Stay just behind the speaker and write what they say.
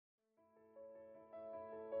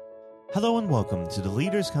Hello and welcome to the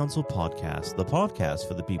Leaders Council podcast, the podcast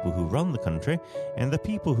for the people who run the country and the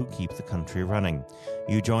people who keep the country running.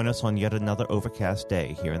 You join us on yet another overcast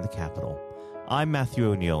day here in the capital. I'm Matthew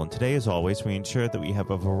O'Neill, and today, as always, we ensure that we have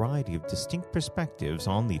a variety of distinct perspectives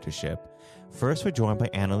on leadership. First, we're joined by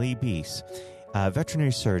Anneli Beese, a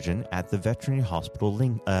veterinary surgeon at the Veterinary Hospital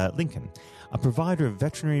Lincoln, a provider of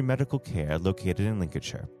veterinary medical care located in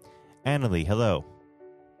Lincolnshire. Anneli, hello.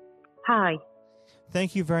 Hi.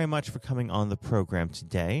 Thank you very much for coming on the program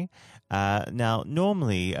today. Now,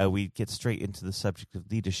 normally we get straight into the subject of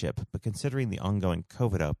leadership, but considering the ongoing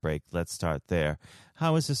COVID outbreak, let's start there.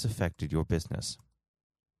 How has this affected your business?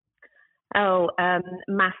 Massively.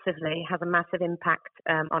 It has a massive impact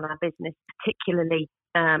on our business, particularly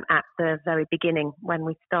at the very beginning when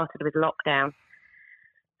we started with lockdown.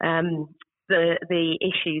 The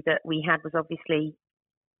issue that we had was obviously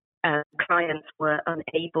clients were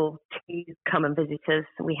unable to come and visit us.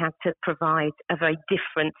 We had to provide a very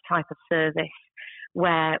different type of service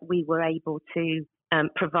where we were able to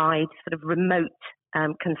provide sort of remote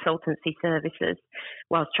consultancy services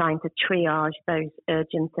whilst trying to triage those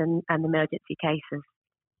urgent and emergency cases.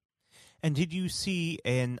 And did you see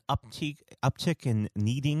an uptick in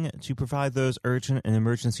needing to provide those urgent and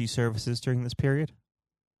emergency services during this period?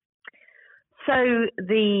 So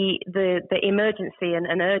the emergency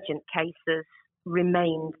and urgent cases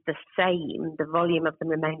remained the same. The volume of them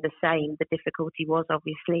remained the same. The difficulty was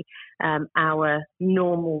obviously our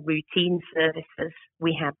normal routine services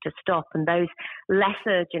we had to stop. And those less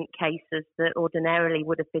urgent cases that ordinarily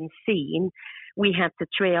would have been seen, we had to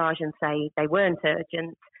triage and say they weren't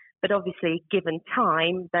urgent. But obviously, given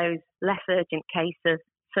time, those less urgent cases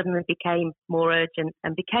suddenly became more urgent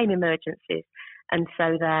and became emergencies. And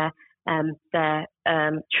so their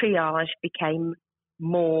triage became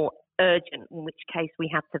more urgent, in which case we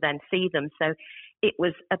had to then see them. So it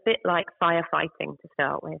was a bit like firefighting to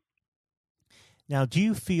start with. Now, do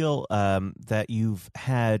you feel that you've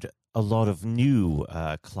had a lot of new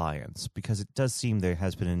clients? Because it does seem there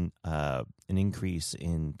has been an increase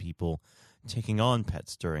in people taking on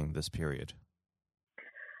pets during this period.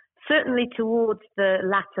 Certainly towards the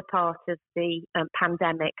latter part of the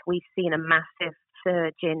pandemic, we've seen a massive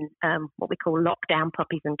surge in what we call lockdown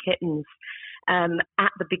puppies and kittens.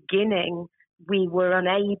 At the beginning, we were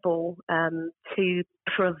unable to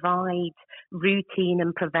provide routine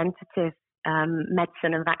and preventative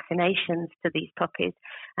medicine and vaccinations to these puppies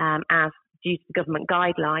as due to government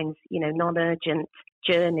guidelines, non-urgent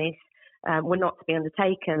journeys were not to be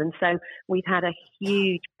undertaken. And so we've had a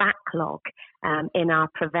huge backlog in our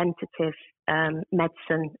preventative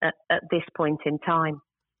medicine at this point in time.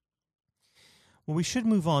 Well, we should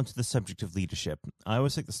move on to the subject of leadership. I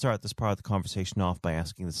always like to start this part of the conversation off by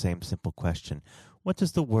asking the same simple question. What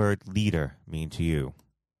does the word leader mean to you?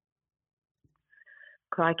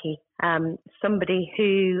 Crikey. Somebody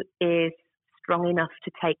who is strong enough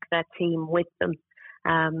to take their team with them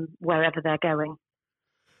wherever they're going.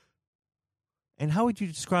 And how would you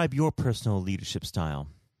describe your personal leadership style?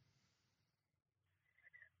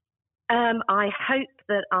 I hope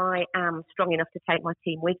that I am strong enough to take my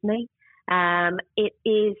team with me. It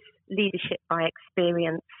is leadership by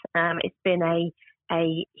experience. It's been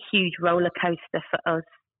a huge roller coaster for us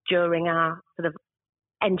during our sort of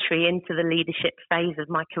entry into the leadership phase of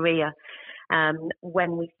my career.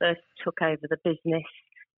 When we first took over the business,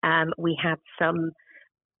 we had some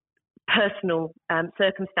personal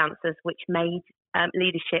circumstances which made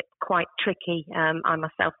leadership quite tricky. I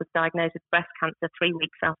myself was diagnosed with breast cancer 3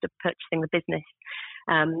 weeks after purchasing the business,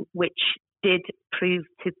 which did prove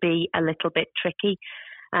to be a little bit tricky.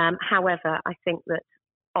 However, I think that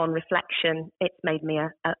on reflection, it's made me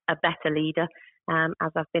a better leader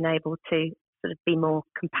as I've been able to sort of be more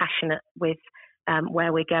compassionate with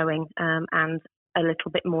where we're going and a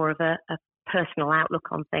little bit more of a personal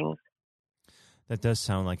outlook on things. That does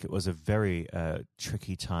sound like it was a very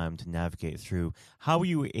tricky time to navigate through. How were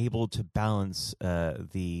you able to balance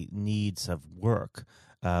the needs of work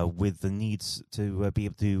with the needs to be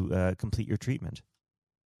able to complete your treatment?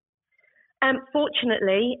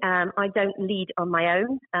 Fortunately, I don't lead on my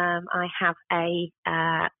own. I have a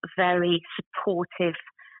very supportive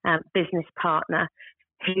business partner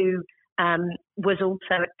who was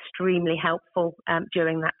also extremely helpful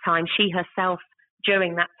during that time. She herself,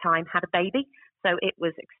 during that time, had a baby, so it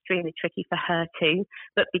was extremely tricky for her too.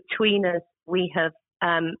 But between us, we have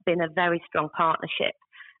been a very strong partnership,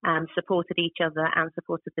 supported each other and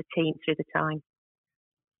supported the team through the time.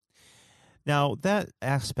 Now, that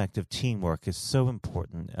aspect of teamwork is so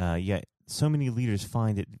important, yet so many leaders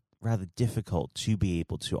find it rather difficult to be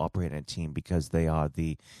able to operate in a team because they are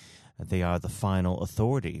the They are the final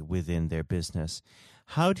authority within their business.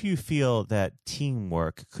 How do you feel that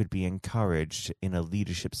teamwork could be encouraged in a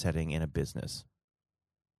leadership setting in a business?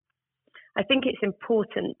 I think it's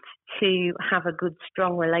important to have a good,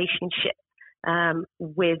 strong relationship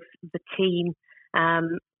with the team.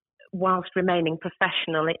 Whilst remaining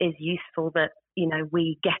professional, it is useful that,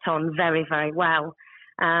 we get on very, very well.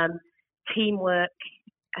 Teamwork,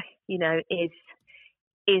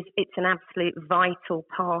 is it's an absolute vital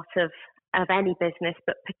part of any business,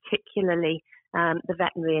 but particularly the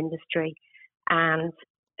veterinary industry. And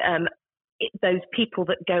those people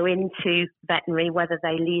that go into veterinary, whether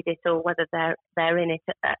they lead it or whether they're in it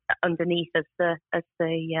underneath as the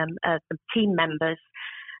team members,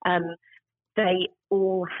 they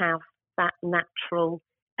all have that natural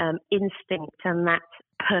instinct and that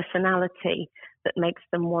personality that makes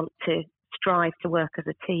them want to strive to work as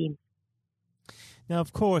a team. Now,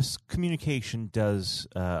 of course, communication does,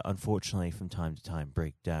 unfortunately, from time to time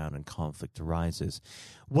break down and conflict arises.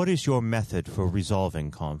 What is your method for resolving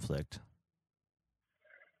conflict?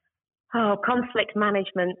 Conflict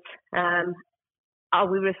management. Are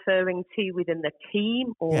we referring to within the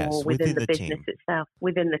team or yes, within the business team itself?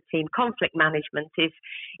 Within the team. Conflict management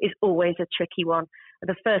is always a tricky one.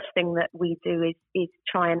 The first thing that we do is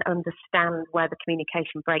try and understand where the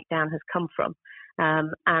communication breakdown has come from.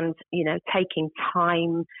 And, taking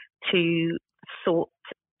time to sort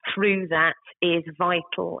through that is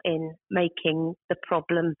vital in making the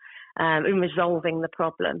problem, in resolving the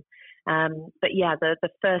problem. But yeah, the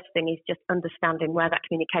first thing is just understanding where that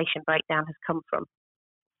communication breakdown has come from.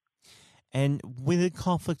 And with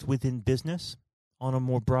conflict within business on a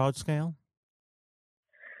more broad scale?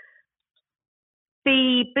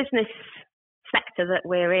 The business sector that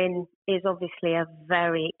we're in is obviously a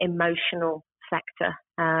very emotional sector.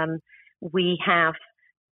 We have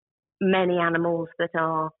many animals that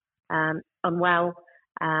are unwell,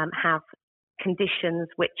 have conditions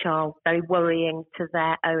which are very worrying to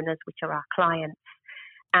their owners, which are our clients.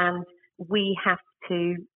 And we have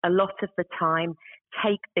to, a lot of the time,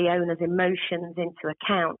 take the owner's emotions into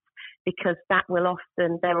account, because that will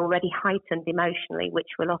often, they're already heightened emotionally, which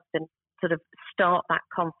will often sort of start that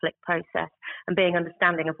conflict process. And being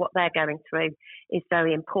understanding of what they're going through is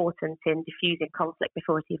very important in diffusing conflict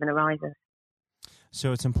before it even arises.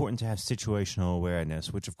 So it's important to have situational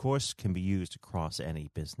awareness, which of course can be used across any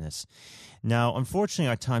business. Now, unfortunately,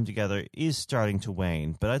 our time together is starting to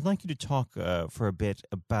wane, but I'd like you to talk for a bit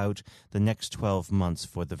about the next 12 months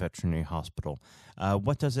for the veterinary hospital.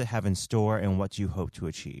 What does it have in store, and what do you hope to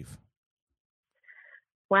achieve?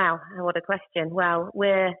 Wow, what a question. Well,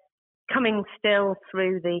 we're coming still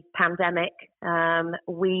through the pandemic.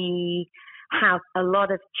 We have a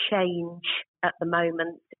lot of change at the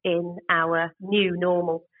moment in our new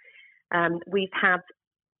normal. We've had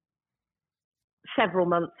several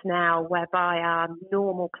months now whereby our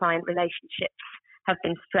normal client relationships have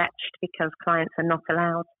been stretched because clients are not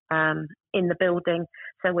allowed in the building.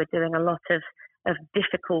 So we're doing a lot of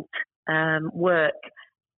difficult work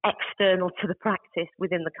external to the practice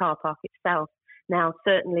within the car park itself. Now,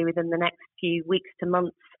 certainly within the next few weeks to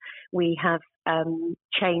months, we have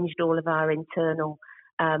changed all of our internal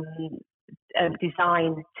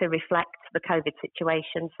design to reflect the COVID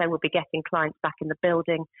situation. So we'll be getting clients back in the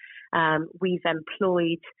building. We've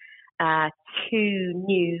employed 2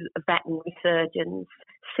 new veterinary surgeons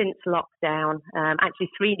since lockdown, actually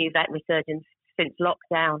 3 new veterinary surgeons since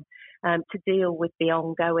lockdown, to deal with the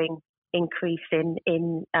ongoing increase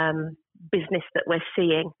in business that we're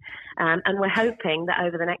seeing. And we're hoping that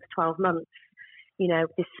over the next 12 months,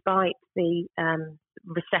 despite the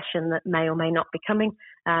recession that may or may not be coming,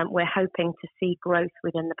 we're hoping to see growth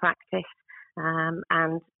within the practice,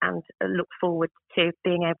 and look forward to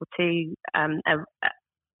being able to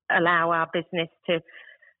allow our business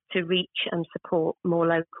to reach and support more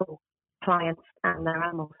local clients and their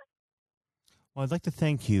animals. Well, I'd like to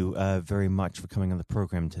thank you very much for coming on the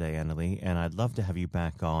program today, Anneli, and I'd love to have you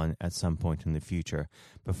back on at some point in the future.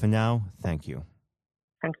 But for now, thank you.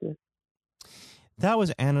 Thank you. That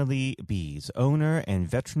was Anneli Beese, owner and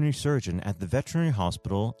veterinary surgeon at the Veterinary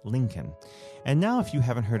Hospital Lincoln. And now, if you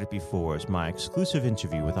haven't heard it before, is my exclusive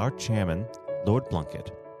interview with our chairman, Lord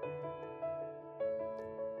Blunkett.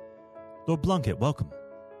 Lord Blunkett, welcome.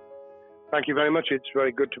 Thank you very much. It's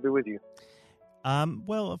very good to be with you.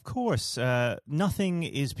 Well, of course, nothing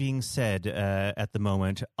is being said at the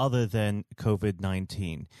moment other than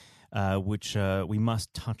COVID-19, which we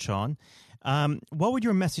must touch on. What would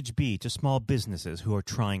your message be to small businesses who are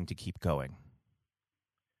trying to keep going?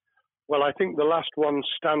 Well, I think the last ones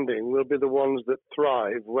standing will be the ones that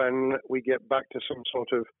thrive when we get back to some sort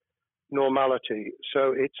of normality.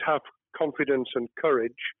 So it's have confidence and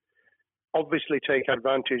courage. Obviously, take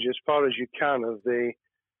advantage as far as you can of the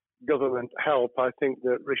government help. I think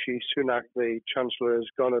that Rishi Sunak, the Chancellor, has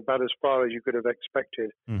gone about as far as you could have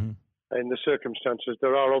expected in the circumstances.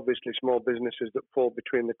 There are obviously small businesses that fall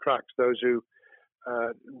between the cracks. Those who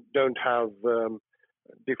don't have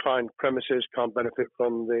defined premises can't benefit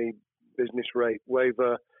from the business rate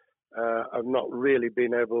waiver, have not really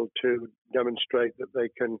been able to demonstrate that they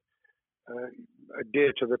can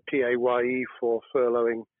adhere to the PAYE for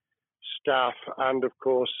furloughing staff, and of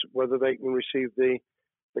course whether they can receive the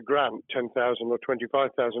grant, 10,000 or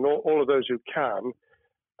 25,000. All of those who can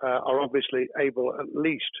are obviously able at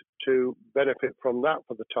least to benefit from that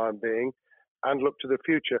for the time being and look to the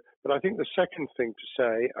future. But I think the second thing to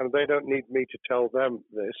say, and they don't need me to tell them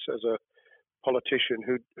this as a politician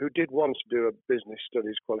who did once do a business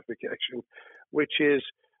studies qualification, which is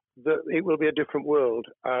that it will be a different world,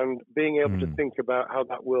 and being able to think about how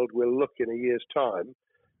that world will look in a year's time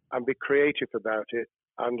and be creative about it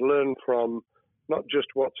and learn from not just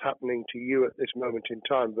what's happening to you at this moment in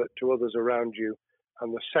time, but to others around you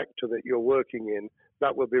and the sector that you're working in,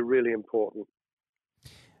 that will be really important.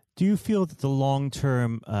 Do you feel that the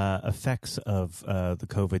long-term effects of the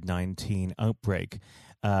COVID-19 outbreak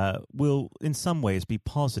will in some ways be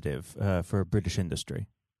positive for British industry?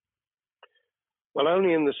 Well,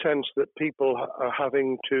 only in the sense that people are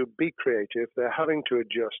having to be creative, they're having to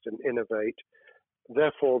adjust and innovate.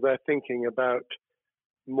 Therefore, they're thinking about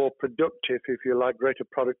more productive, if you like, greater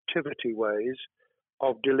productivity ways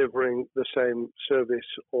of delivering the same service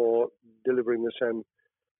or delivering the same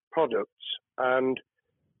products. And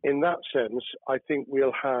in that sense, I think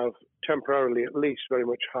we'll have temporarily at least very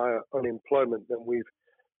much higher unemployment than we've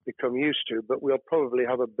become used to, but we'll probably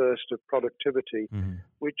have a burst of productivity,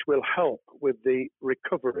 which will help with the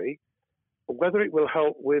recovery. Whether it will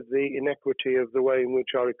help with the inequity of the way in which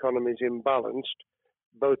our economy is imbalanced,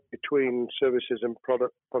 both between services and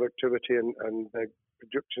productivity and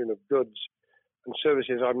production of goods and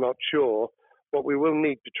services, I'm not sure. What we will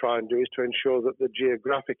need to try and do is to ensure that the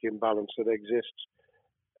geographic imbalance that exists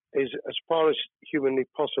is, as far as humanly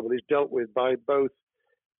possible, is dealt with by both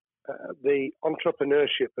the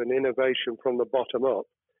entrepreneurship and innovation from the bottom up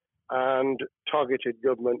and targeted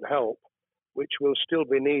government help, which will still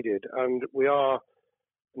be needed. And we are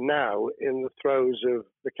now in the throes of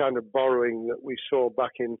the kind of borrowing that we saw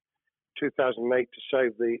back in 2008 to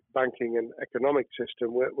save the banking and economic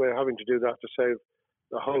system. We're having to do that to save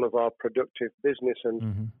the whole of our productive business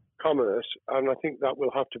and commerce, and I think that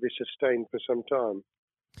will have to be sustained for some time.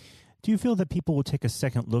 Do you feel that people will take a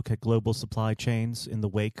second look at global supply chains in the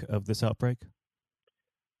wake of this outbreak?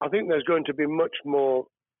 I think there's going to be much more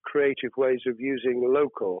creative ways of using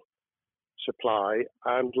local supply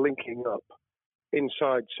and linking up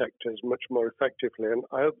inside sectors much more effectively. And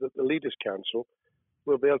I hope that the Leaders' Council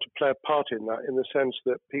will be able to play a part in that, in the sense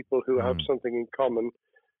that people who have something in common,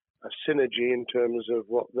 a synergy in terms of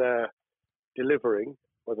what they're delivering,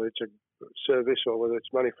 whether it's a service or whether it's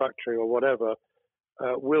manufacturing or whatever,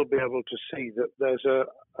 will be able to see that there's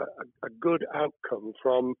a good outcome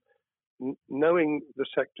from knowing the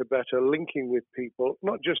sector better, linking with people,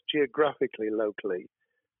 not just geographically, locally,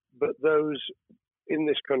 but those in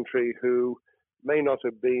this country who may not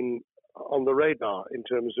have been on the radar in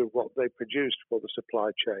terms of what they produced for the supply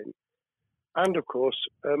chain. And of course,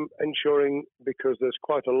 ensuring, because there's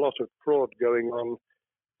quite a lot of fraud going on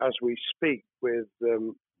as we speak with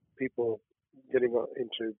people getting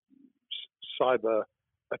into cyber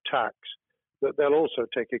attacks, that they'll also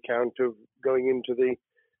take account of going into the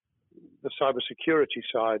cybersecurity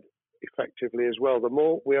side effectively as well. The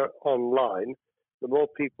more we are online, the more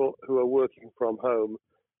people who are working from home,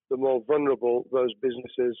 the more vulnerable those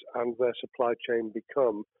businesses and their supply chain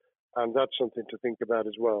become. And that's something to think about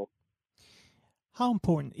as well. How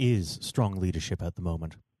important is strong leadership at the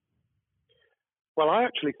moment? Well, I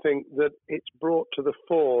actually think that it's brought to the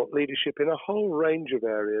fore leadership in a whole range of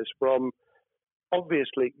areas, from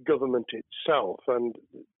obviously government itself, and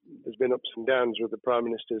there's been ups and downs with the Prime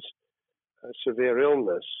Minister's severe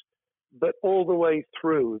illness, but all the way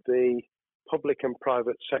through the public and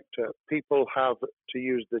private sector, people have, to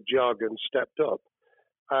use the jargon, stepped up,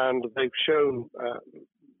 and they've shown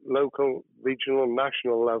local, regional,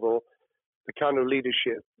 national level the kind of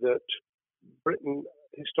leadership that Britain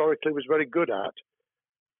historically was very good at.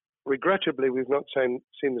 Regrettably, we've not seen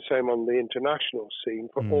the same on the international scene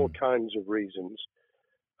for all kinds of reasons,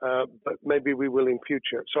 but maybe we will in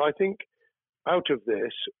future. So I think out of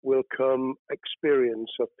this will come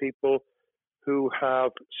experience of people who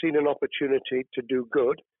have seen an opportunity to do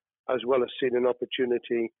good, as well as seen an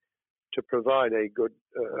opportunity to provide a good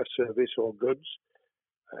a service or goods,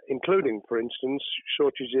 including, for instance,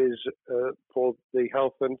 shortages for the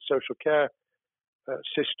health and social care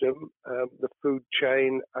system, the food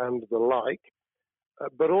chain and the like,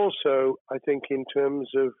 but also I think in terms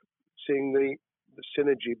of seeing the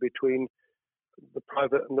synergy between the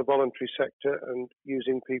private and the voluntary sector and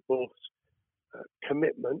using people's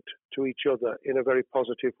commitment to each other in a very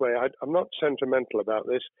positive way. I'm not sentimental about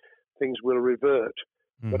this. Things will revert.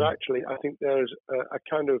 Mm-hmm. But actually, I think there's a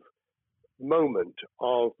kind of moment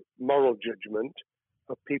of moral judgment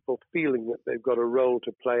of people feeling that they've got a role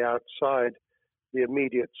to play outside the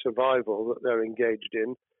immediate survival that they're engaged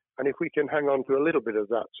in. And if we can hang on to a little bit of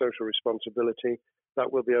that social responsibility,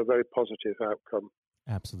 that will be a very positive outcome.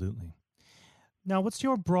 Absolutely. Now, what's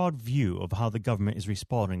your broad view of how the government is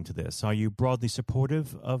responding to this? Are you broadly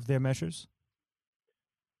supportive of their measures?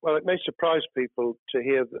 Well, it may surprise people to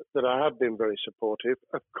hear that I have been very supportive.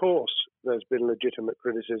 Of course, there's been legitimate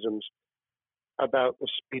criticisms about the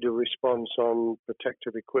speed of response on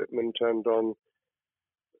protective equipment and on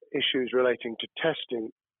issues relating to testing.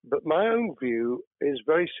 But my own view is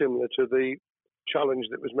very similar to the challenge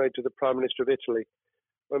that was made to the Prime Minister of Italy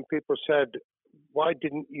when people said, why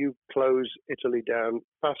didn't you close Italy down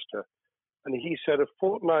faster? And he said, a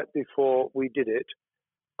fortnight before we did it,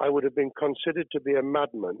 I would have been considered to be a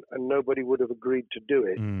madman and nobody would have agreed to do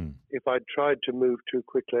it if I'd tried to move too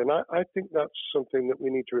quickly. And I think that's something that we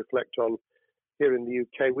need to reflect on here in the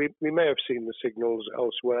UK. We may have seen the signals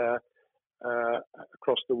elsewhere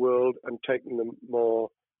across the world and taken them more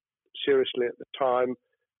seriously at the time.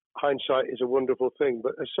 Hindsight is a wonderful thing,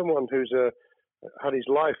 but as someone who's had his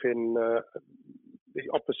life in the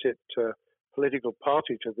opposite political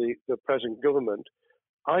party to the present government,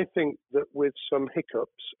 I think that with some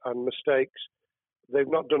hiccups and mistakes, they've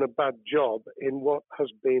not done a bad job in what has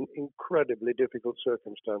been incredibly difficult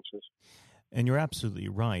circumstances. And you're absolutely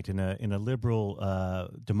right. In a liberal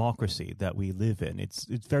democracy that we live in, it's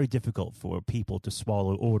very difficult for people to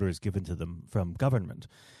swallow orders given to them from government.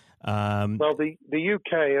 Well, the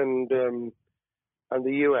UK and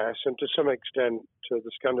the US, and to some extent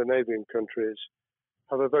the Scandinavian countries,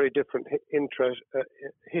 have a very different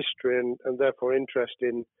history and therefore interest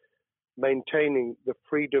in maintaining the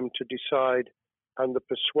freedom to decide and the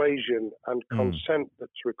persuasion and consent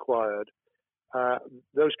that's required.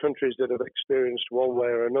 Those countries that have experienced one way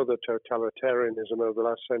or another totalitarianism over the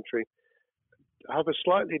last century have a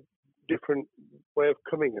slightly different way of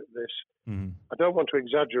coming at this. I don't want to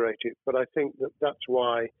exaggerate it, but I think that that's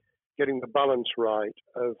why getting the balance right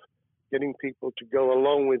of getting people to go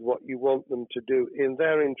along with what you want them to do in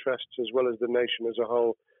their interests as well as the nation as a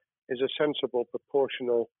whole is a sensible,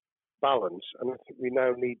 proportional balance. And I think we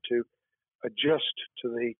now need to adjust to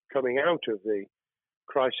the coming out of the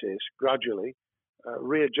crisis gradually,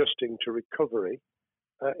 readjusting to recovery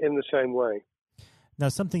in the same way. Now,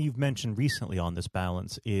 something you've mentioned recently on this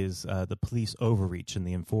balance is the police overreach in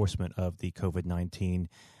the enforcement of the COVID-19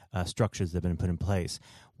 structures that have been put in place.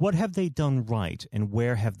 What have they done right, and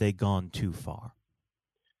where have they gone too far?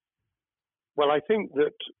 Well, I think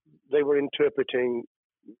that they were interpreting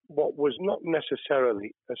what was not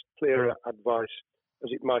necessarily as clear advice as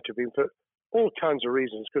it might have been for all kinds of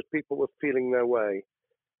reasons, because people were feeling their way.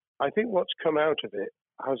 I think what's come out of it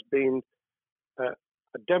has been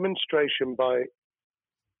a demonstration by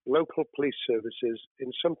local police services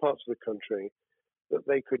in some parts of the country that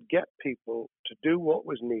they could get people to do what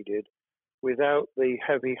was needed without the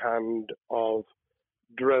heavy hand of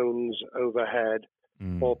drones overhead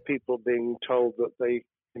or people being told that they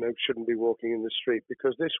shouldn't be walking in the street,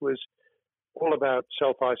 because this was all about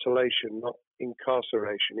self-isolation, not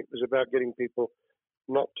incarceration. It was about getting people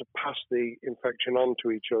not to pass the infection on to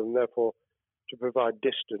each other and therefore to provide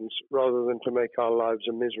distance rather than to make our lives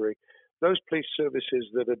a misery. Those police services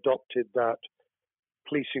that adopted that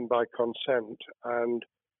policing by consent and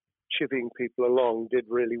chivying people along did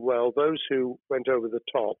really well. Those who went over the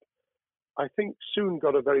top, I think, soon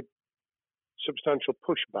got a very substantial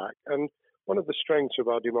pushback. And one of the strengths of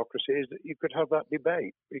our democracy is that you could have that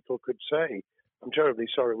debate. People could say, I'm terribly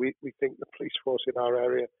sorry, we think the police force in our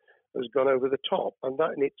area has gone over the top. And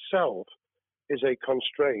that in itself is a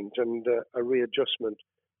constraint and a readjustment.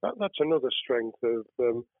 That's another strength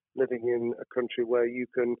of living in a country where you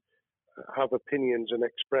can have opinions and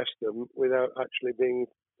express them without actually being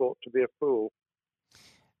thought to be a fool.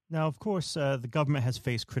 Now, of course, the government has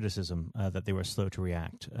faced criticism that they were slow to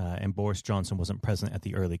react, and Boris Johnson wasn't present at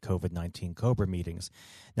the early COVID-19 COBRA meetings.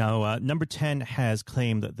 Now, Number 10 has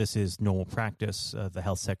claimed that this is normal practice. The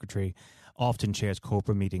health secretary often chairs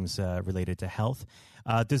corporate meetings related to health.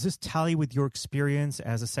 Does this tally with your experience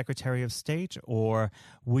as a Secretary of State, or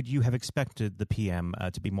would you have expected the PM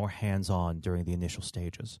to be more hands-on during the initial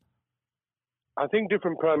stages? I think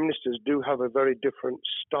different prime ministers do have a very different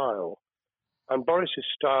style. And Boris's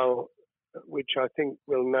style, which I think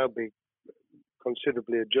will now be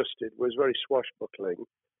considerably adjusted, was very swashbuckling.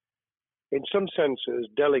 In some senses,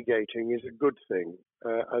 delegating is a good thing,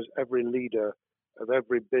 as every leader of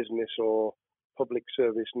every business or public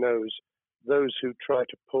service knows. Those who try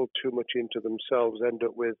to pull too much into themselves end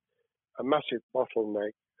up with a massive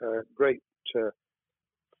bottleneck, great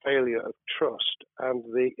failure of trust, and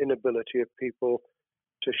the inability of people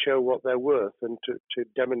to show what they're worth and to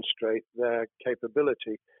demonstrate their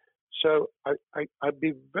capability. So I'd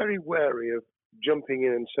be very wary of jumping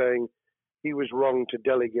in and saying he was wrong to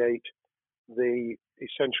delegate the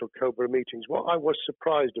essential COBRA meetings. What I was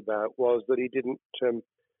surprised about was that he didn't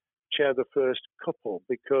chair the first couple,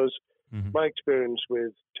 because my experience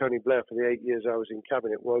with Tony Blair for the 8 years I was in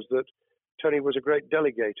cabinet was that Tony was a great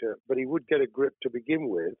delegator, but he would get a grip to begin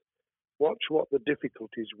with, watch what the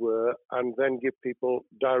difficulties were, and then give people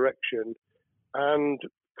direction and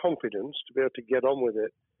confidence to be able to get on with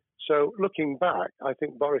it. So looking back, I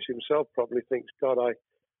think Boris himself probably thinks, God, I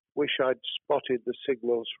wish I'd spotted the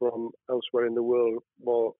signals from elsewhere in the world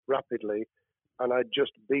more rapidly, and I'd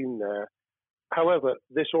just been there. However,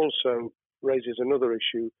 this also raises another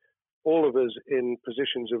issue. All of us in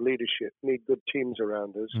positions of leadership need good teams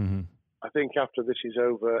around us. I think after this is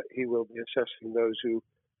over, he will be assessing those who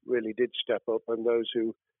really did step up and those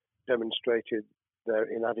who demonstrated their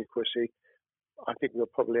inadequacy. I think we'll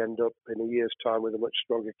probably end up in a year's time with a much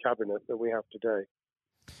stronger cabinet than we have today.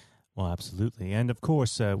 Well, absolutely. And of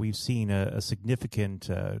course, we've seen a significant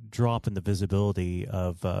drop in the visibility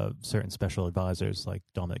of certain special advisors like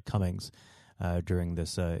Dominic Cummings during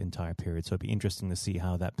this entire period. So it'd be interesting to see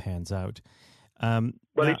how that pans out.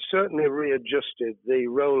 It's certainly readjusted the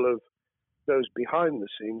role of those behind the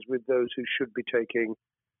scenes with those who should be taking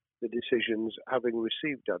the decisions, having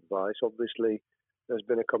received advice. Obviously, there's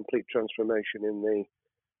been a complete transformation in the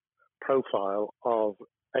profile of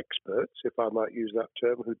experts, if I might use that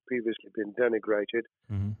term, who'd previously been denigrated.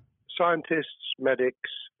 Scientists, medics,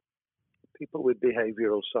 people with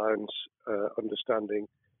behavioral science understanding.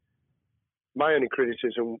 My only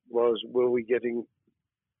criticism was, were we getting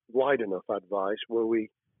wide enough advice? Were we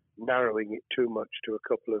narrowing it too much to a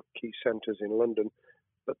couple of key centres in London?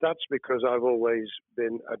 But that's because I've always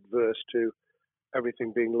been adverse to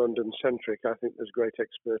everything being London-centric. I think there's great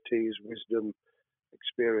expertise, wisdom,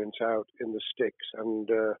 experience out in the sticks, and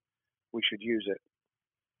we should use it.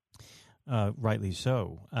 Rightly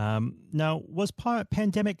so. Now, was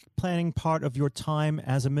pandemic planning part of your time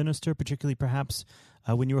as a minister, particularly perhaps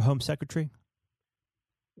when you were Home Secretary?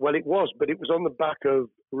 Well, it was, but it was on the back of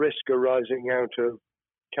risk arising out of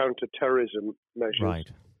counter-terrorism measures. Right.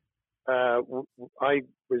 I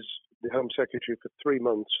was the Home Secretary for 3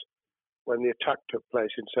 months when the attack took place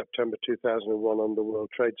in September 2001 on the World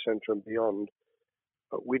Trade Center and beyond.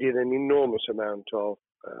 We did an enormous amount of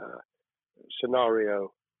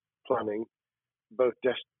scenario planning, both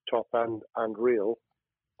desktop and real.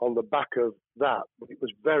 On the back of that, it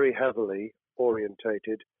was very heavily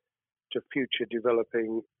orientated to future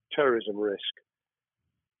developing terrorism risk.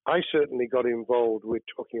 I certainly got involved with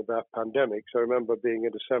talking about pandemics. I remember being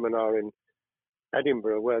at a seminar in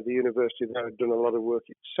Edinburgh where the university there had done a lot of work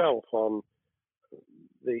itself on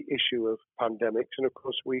the issue of pandemics. And of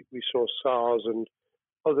course, we saw SARS and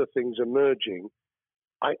other things emerging.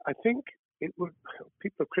 I think people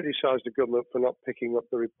have criticised the government for not picking up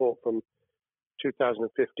the report from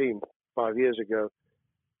 2015, 5 years ago.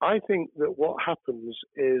 I think that what happens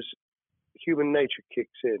is human nature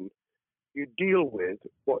kicks in. You deal with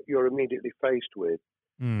what you're immediately faced with.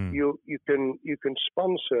 You can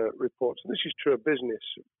sponsor reports. And this is true of business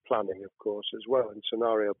planning, of course, as well, and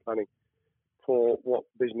scenario planning for what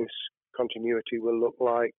business continuity will look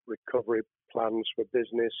like, recovery plans for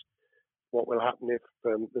business, what will happen if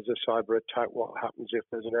there's a cyber attack, what happens if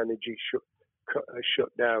there's an energy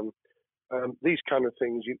shutdown. These kind of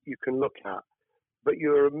things you can look at, but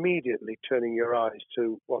you're immediately turning your eyes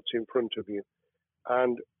to what's in front of you.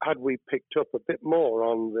 And had we picked up a bit more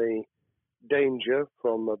on the danger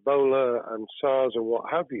from Ebola and SARS and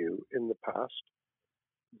what have you in the past,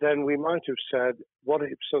 then we might have said, what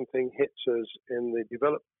if something hits us in the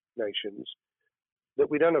developed nations that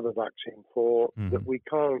we don't have a vaccine for, that we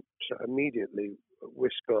can't immediately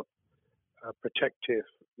whisk up protective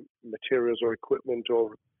materials or equipment,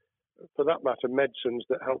 or for that matter, medicines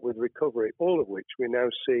that help with recovery, all of which we now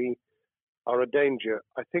see are a danger.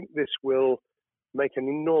 I think this will make an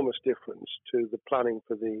enormous difference to the planning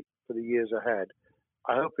for the years ahead.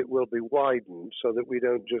 I hope it will be widened so that we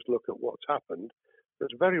don't just look at what's happened, but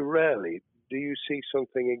very rarely do you see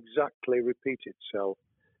something exactly repeat itself.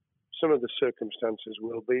 Some of the circumstances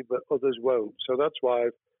will be, but others won't. So that's why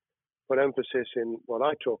I've put emphasis in what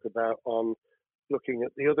I talk about on looking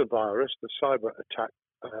at the other virus, the cyber attack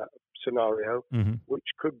scenario, which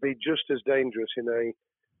could be just as dangerous in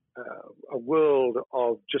a world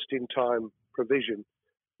of just-in-time provision.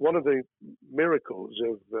 One of the miracles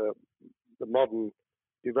of the modern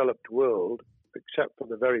developed world, except for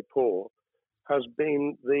the very poor, has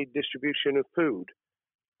been the distribution of food.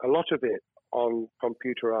 A lot of it on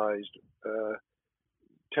computerized,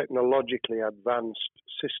 technologically advanced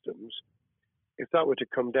systems. If that were to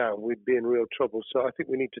come down, we'd be in real trouble. So I think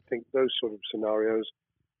we need to think those sort of scenarios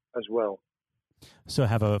as well. So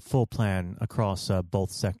have a full plan across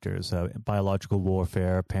both sectors, biological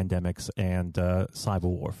warfare, pandemics, and cyber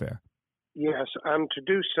warfare. Yes, and to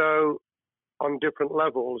do so on different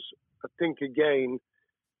levels. I think, again,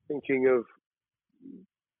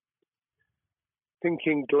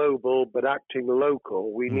 thinking global but acting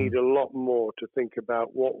local, we need a lot more to think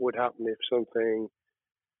about what would happen if something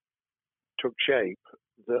took shape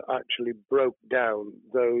that actually broke down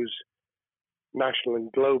those national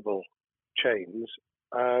and global chains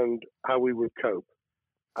and how we would cope.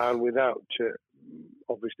 And without,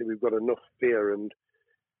 obviously, we've got enough fear and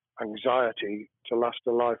anxiety to last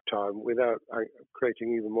a lifetime. Without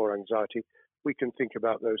creating even more anxiety, we can think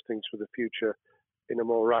about those things for the future in a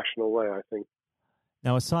more rational way, I think.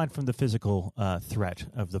 Now, aside from the physical threat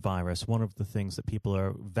of the virus, one of the things that people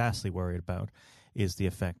are vastly worried about is the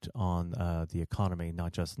effect on the economy,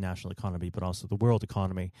 not just national economy, but also the world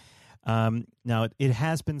economy. Now, it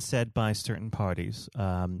has been said by certain parties,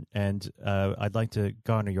 and I'd like to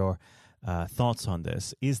garner your thoughts on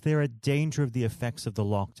this. Is there a danger of the effects of the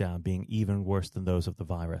lockdown being even worse than those of the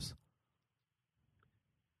virus?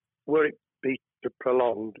 Were it be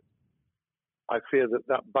prolonged, I fear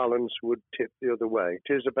that balance would tip the other way.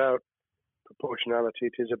 It is about proportionality.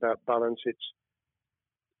 It is about balance. It's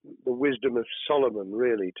the wisdom of Solomon,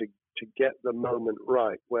 really, to get the moment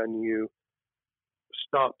right when you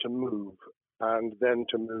start to move and then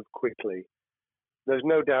to move quickly. There's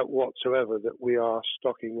no doubt whatsoever that we are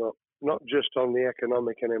stocking up, not just on the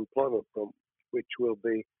economic and employment front, which will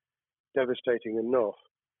be devastating enough,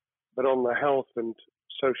 but on the health and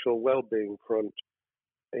social well-being front,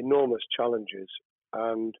 enormous challenges.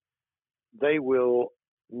 And they will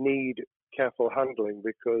need careful handling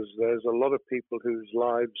because there's a lot of people whose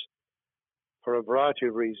lives, for a variety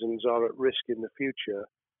of reasons, are at risk in the future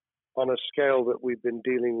on a scale that we've been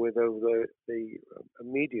dealing with over the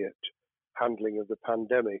immediate handling of the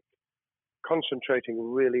pandemic, concentrating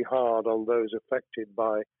really hard on those affected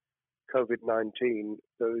by COVID-19,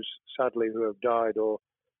 those sadly who have died or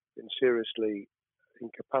been seriously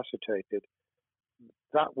incapacitated.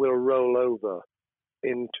 That will roll over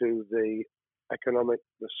into the economic,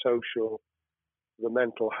 the social, the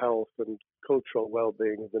mental health and cultural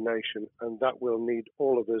well-being of the nation, and that will need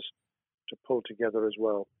all of us to pull together as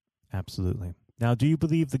well. Absolutely. Now, do you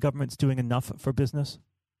believe the government's doing enough for business?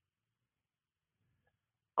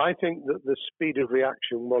 I think that the speed of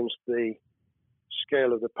reaction once the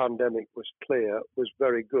scale of the pandemic was clear was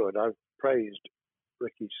very good. I've praised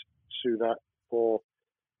Rishi Sunak for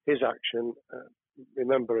his action.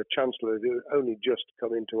 Remember, a chancellor who only just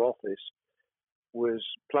come into office was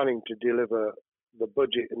planning to deliver the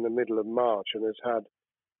budget in the middle of March and has had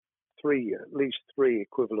at least three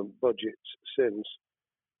equivalent budgets since.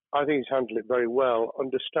 I think he's handled it very well,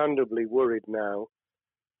 understandably worried now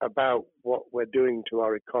about what we're doing to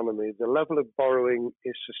our economy. The level of borrowing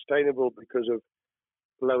is sustainable because of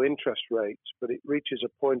low interest rates, but it reaches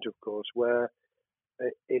a point, of course, where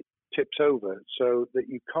it tips over so that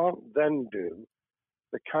you can't then do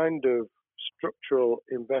the kind of structural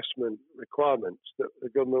investment requirements that the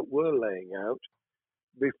government were laying out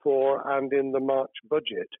before and in the March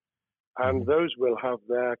budget. And those will have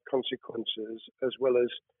their consequences as well as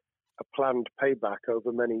a planned payback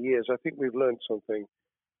over many years. I think we've learned something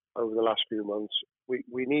over the last few months.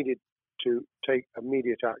 We needed to take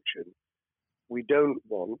immediate action. We don't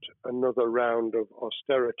want another round of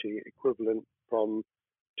austerity equivalent from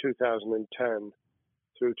 2010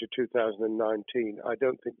 through to 2019. I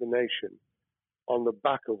don't think the nation, on the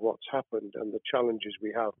back of what's happened and the challenges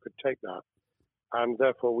we have, could take that. And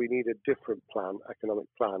therefore, we need a different plan, economic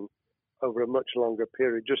plan, over a much longer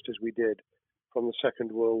period, just as we did from the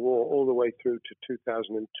Second World War all the way through to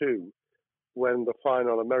 2002, when the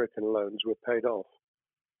final American loans were paid off.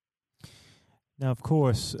 Now, of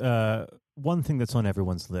course, one thing that's on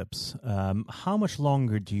everyone's lips. How much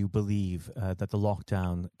longer do you believe that the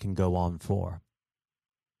lockdown can go on for?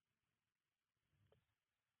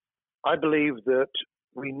 I believe that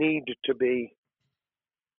we need to be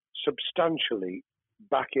substantially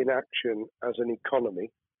back in action as an economy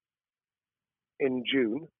in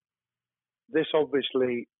June. This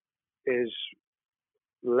obviously is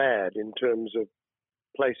layered in terms of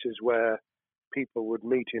places where people would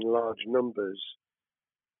meet in large numbers,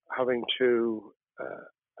 having to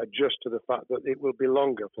adjust to the fact that it will be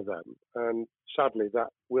longer for them. And sadly, that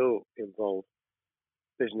will involve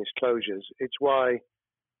business closures. It's why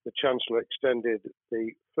the Chancellor extended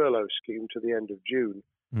the furlough scheme to the end of June.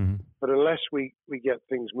 Mm-hmm. But unless we get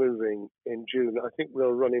things moving in June, I think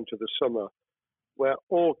we'll run into the summer where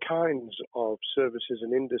all kinds of services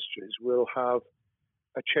and industries will have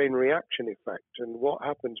a chain reaction effect. And what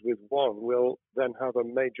happens with one will then have a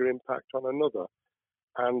major impact on another.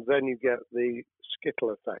 And then you get the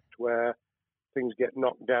skittle effect where things get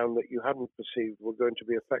knocked down that you hadn't perceived were going to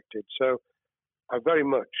be affected. So I very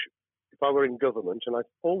much, if I were in government, and I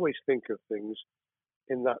always think of things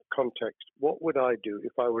in that context, what would I do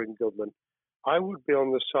if I were in government? I would be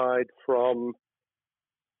on the side from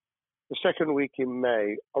the second week in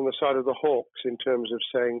May, on the side of the hawks in terms of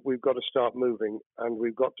saying we've got to start moving, and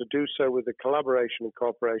we've got to do so with the collaboration and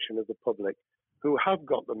cooperation of the public who have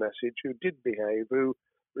got the message, who did behave, who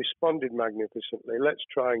responded magnificently. Let's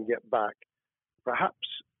try and get back, perhaps,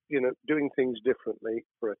 doing things differently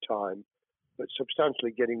for a time, but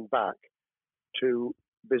substantially getting back to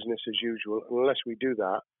business as usual. And unless we do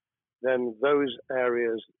that, then those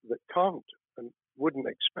areas that can't and wouldn't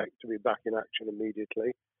expect to be back in action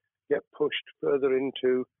immediately get pushed further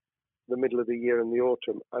into the middle of the year and the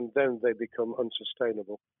autumn, and then they become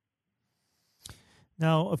unsustainable.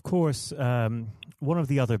 Now, of course, one of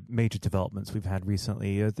the other major developments we've had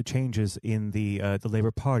recently are the changes in the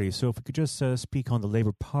Labour Party. So if we could just speak on the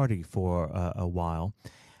Labour Party for a while.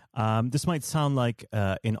 This might sound like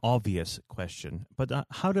an obvious question, but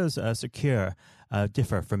how does Sir Keir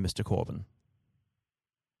differ from Mr. Corbyn?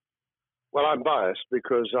 Well, I'm biased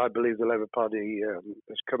because I believe the Labour Party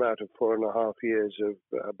has come out of 4.5 years of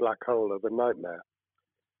a black hole of a nightmare,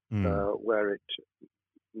 where it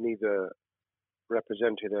neither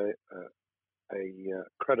represented a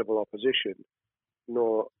credible opposition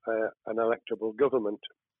nor an electable government,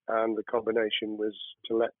 and the combination was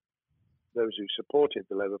to let those who supported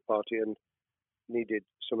the Labour Party and needed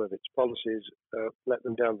some of its policies let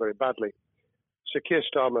them down very badly. Sir Keir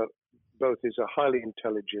Starmer both is a highly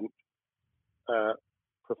intelligent,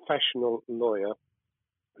 professional lawyer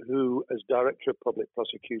who, as Director of Public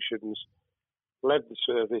Prosecutions, led the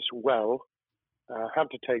service well, had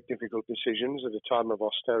to take difficult decisions at a time of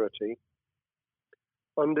austerity,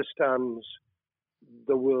 understands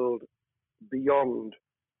the world beyond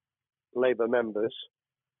Labour members,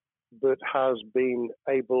 but has been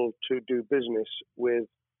able to do business with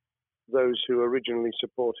those who originally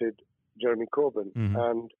supported Jeremy Corbyn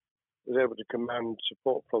and was able to command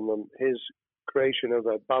support from them. His creation of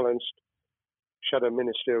a balanced shadow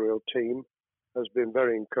ministerial team has been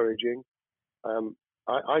very encouraging.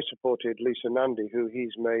 I supported Lisa Nandy, who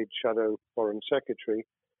he's made shadow foreign secretary,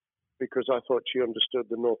 because I thought she understood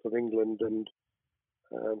the north of England and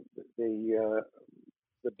the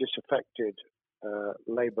disaffected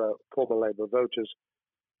former Labour voters.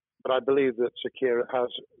 But I believe that Sir Keir has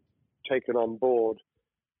taken on board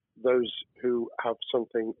those who have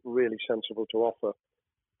something really sensible to offer.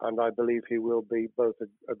 And I believe he will be both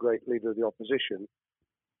a great leader of the opposition.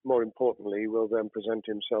 More importantly, he will then present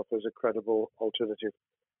himself as a credible alternative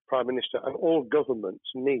Prime Minister. And all governments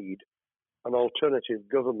need an alternative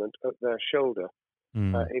government at their shoulder.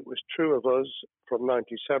 It was true of us from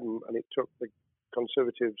 97, and it took the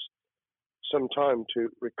Conservatives some time to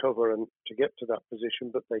recover and to get to that position,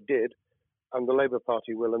 but they did, and the Labour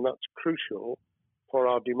Party will, and that's crucial for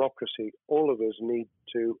our democracy. All of us need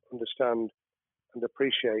to understand and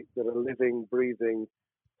appreciate that a living, breathing,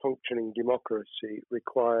 functioning democracy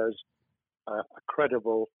requires a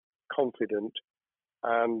credible, confident,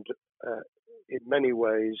 and in many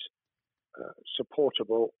ways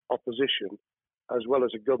supportable opposition, as well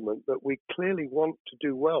as a government that we clearly want to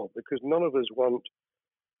do well, because none of us want,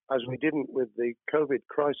 as we didn't with the COVID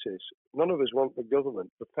crisis, none of us want the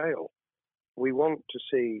government to fail. We want to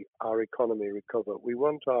see our economy recover. We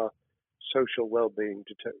want our social well-being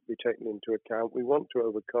to be taken into account. We want to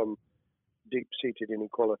overcome deep-seated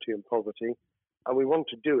inequality and poverty. And we want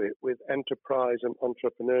to do it with enterprise and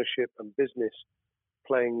entrepreneurship and business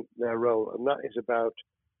playing their role. And that is about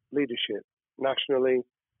leadership nationally,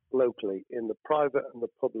 locally, in the private and the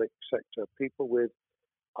public sector, people with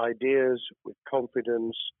ideas, with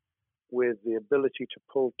confidence, with the ability to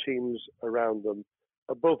pull teams around them,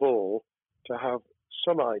 above all, to have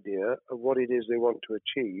some idea of what it is they want to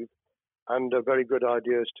achieve and a very good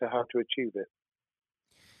idea as to how to achieve it.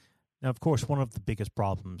 Now, of course, one of the biggest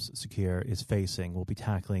problems Secure is facing will be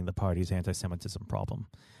tackling the party's anti-Semitism problem.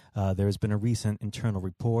 There has been a recent internal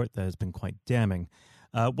report that has been quite damning.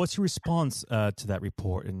 What's your response to that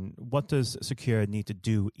report, and what does Secure need to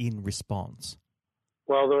do in response?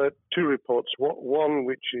 Well, there are two reports. One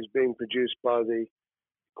which is being produced by the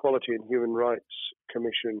Equality and Human Rights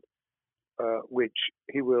Commission, which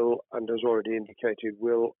he will, and has already indicated,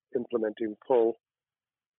 will implement in full.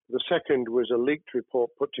 The second was a leaked report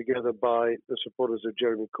put together by the supporters of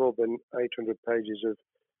Jeremy Corbyn, 800 pages of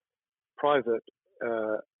private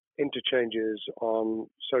interchanges on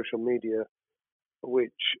social media,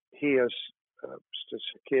 which he has,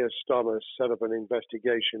 Keir Starmer, set up an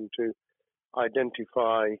investigation to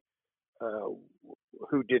identify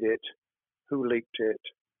who did it, who leaked it,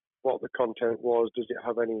 what the content was, does it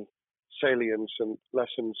have any salience and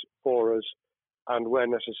lessons for us, and where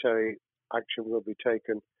necessary, action will be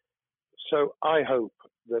taken. So I hope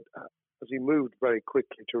that as he moved very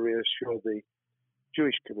quickly to reassure the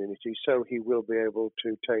Jewish community, so he will be able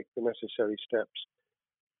to take the necessary steps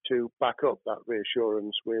to back up that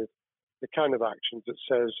reassurance with the kind of actions that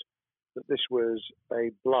says that this was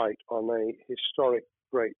a blight on a historic,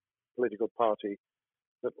 great political party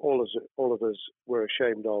that all of us were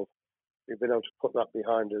ashamed of. We've been able to put that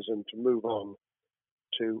behind us and to move on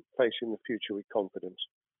to facing the future with confidence.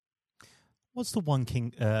 What's the one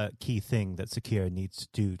key thing that Secure needs to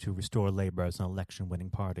do to restore Labour as an election-winning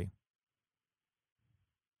party?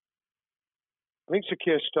 I think Sir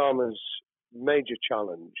Keir Starmer's major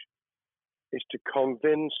challenge is to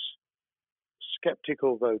convince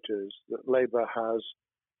sceptical voters that Labour has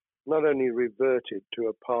not only reverted to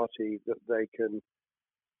a party that they can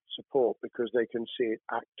support because they can see it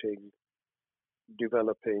acting,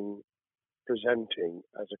 developing, presenting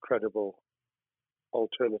as a credible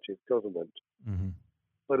alternative government,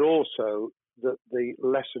 but also that the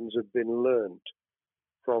lessons have been learned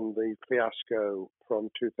from the fiasco from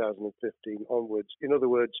 2015 onwards. In other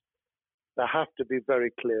words, there have to be very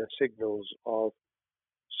clear signals of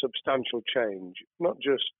substantial change, not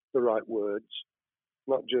just the right words,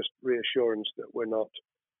 not just reassurance that we're not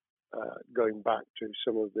going back to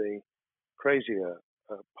some of the crazier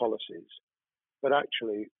policies, but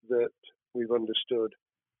actually that we've understood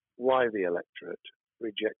why the electorate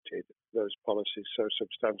rejected those policies so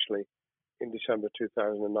substantially in December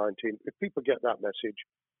 2019. If people get that message,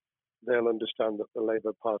 they'll understand that the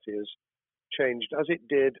Labour Party has changed, as it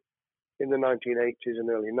did in the 1980s and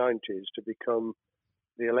early 90s, to become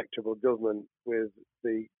the electable government with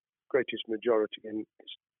the greatest majority and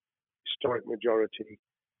historic majority,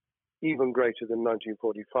 even greater than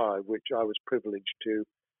 1945, which I was privileged to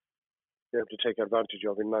be able to take advantage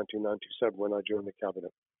of in 1997 when I joined the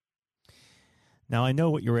cabinet. Now, I know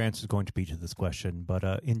what your answer is going to be to this question, but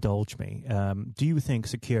indulge me. Do you think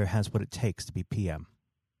Secure has what it takes to be PM?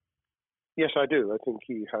 Yes, I do. I think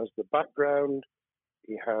he has the background,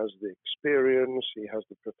 he has the experience, he has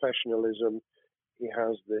the professionalism, he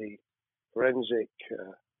has the forensic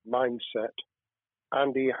mindset,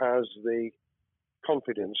 and he has the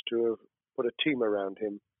confidence to have put a team around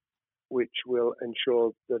him which will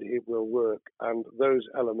ensure that it will work. And those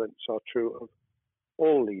elements are true of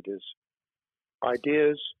all leaders.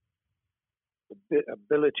 Ideas, the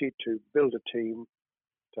ability to build a team,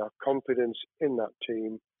 to have confidence in that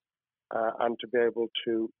team, and to be able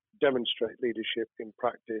to demonstrate leadership in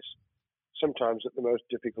practice, sometimes at the most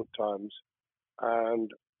difficult times.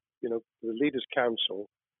 And, the Leaders' Council,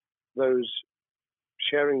 those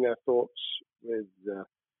sharing their thoughts with the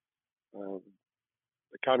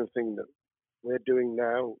kind of thing that we're doing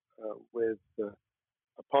now with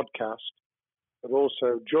a podcast, but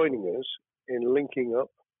also joining us in linking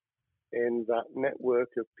up in that network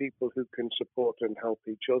of people who can support and help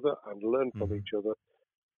each other and learn from each other.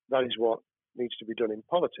 That is what needs to be done in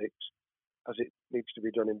politics as it needs to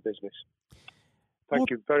be done in business. Thank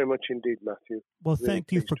you very much indeed, Matthew. Well,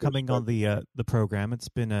 thank you for coming on the program. It's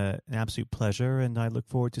been an absolute pleasure, and I look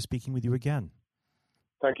forward to speaking with you again.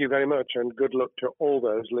 Thank you very much, and good luck to all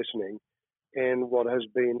those listening in what has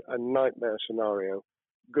been a nightmare scenario.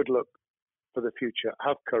 Good luck for the future.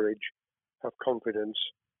 Have courage, have confidence,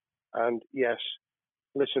 and yes,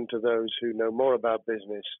 listen to those who know more about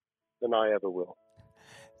business than I ever will.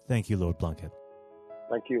 Thank you, Lord Blunkett.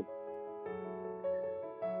 Thank you.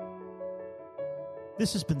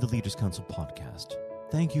 This has been the Leaders' Council podcast.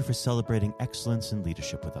 Thank you for celebrating excellence in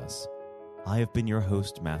leadership with us. I have been your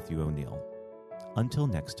host, Matthew O'Neill. Until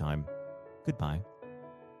next time, goodbye.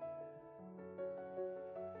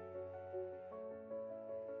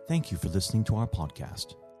 Thank you for listening to our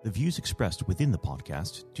podcast. The views expressed within the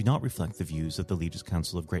podcast do not reflect the views of the Leaders'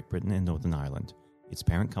 Council of Great Britain and Northern Ireland, its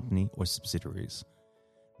parent company or subsidiaries,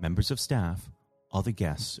 members of staff, other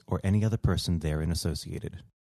guests, or any other person therein associated.